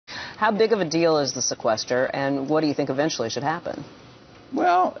How big of a deal is the sequester, and what do you think eventually should happen?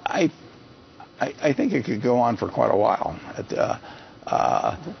 Well, I think it could go on for quite a while.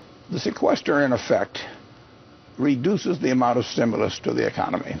 The sequester, in effect, reduces the amount of stimulus to the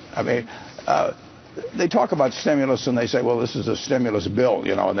economy. I mean, they talk about stimulus and they say, well, this is a stimulus bill,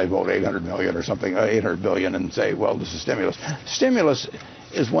 you know, and they vote 800 million or something, 800 billion, and say, well, this is stimulus. Stimulus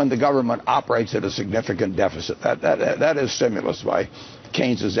is when the government operates at a significant deficit. That is stimulus by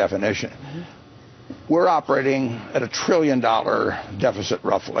Keynes's definition. We're operating at $1 trillion deficit,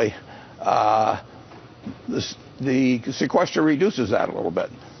 roughly. The sequester reduces that a little bit.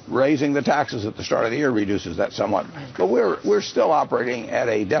 Raising the taxes at the start of the year reduces that somewhat. But we're still operating at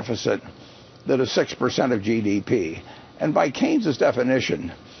a deficit that is 6% of GDP. And by Keynes's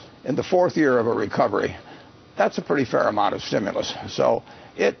definition, in the fourth year of a recovery, that's a pretty fair amount of stimulus. So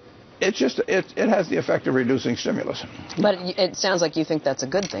it has the effect of reducing stimulus. But it sounds like you think that's a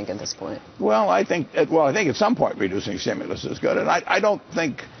good thing at this point. Well, I think at some point reducing stimulus is good. And I don't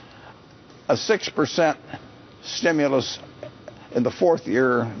think a 6% stimulus in the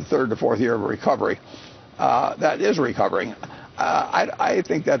third to fourth year of a recovery, that is recovering. I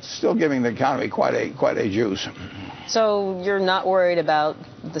think that's still giving the economy quite a juice. So you're not worried about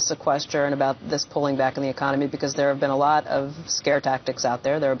the sequester and about this pulling back in the economy, because there have been a lot of scare tactics out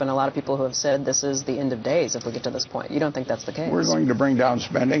there. There have been a lot of people who have said this is the end of days if we get to this point. You don't think that's the case? We're going to bring down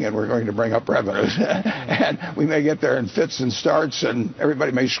spending and we're going to bring up revenues. And we may get there in fits and starts and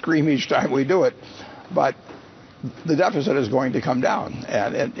everybody may scream each time we do it. But the deficit is going to come down,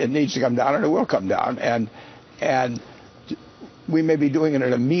 and it needs to come down, and it will come down. And we may be doing it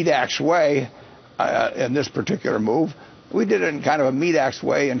in a meat-axe way in this particular move. We did it in kind of a meat-axe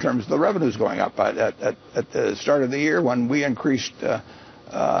way in terms of the revenues going up. At the start of the year, when we increased the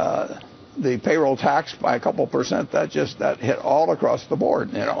payroll tax by a couple percent, that hit all across the board,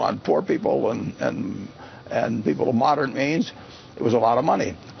 you know, on poor people and people of moderate means. It was a lot of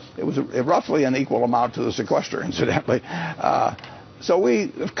money. It was roughly an equal amount to the sequester, incidentally. So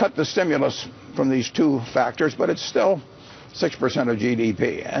we have cut the stimulus from these two factors, but it's still 6% of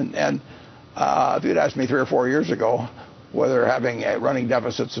GDP. And if you'd asked me 3 or 4 years ago whether having running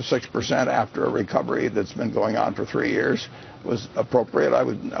deficits of 6% after a recovery that's been going on for 3 years was appropriate, I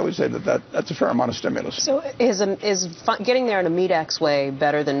would say that's a fair amount of stimulus. So is getting there in a meat-axe way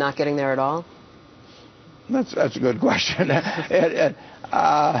better than not getting there at all? That's a good question.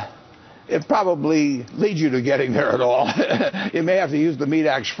 It probably leads you to getting there at all. You may have to use the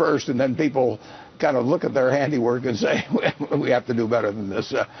meat-axe first, and then people kind of look at their handiwork and say, we have to do better than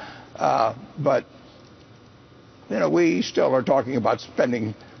this. But, you know, we still are talking about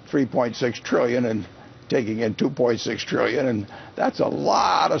spending $3.6 trillion and taking in $2.6 trillion, and that's a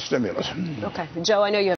lot of stimulus. Okay. Joe, I know you have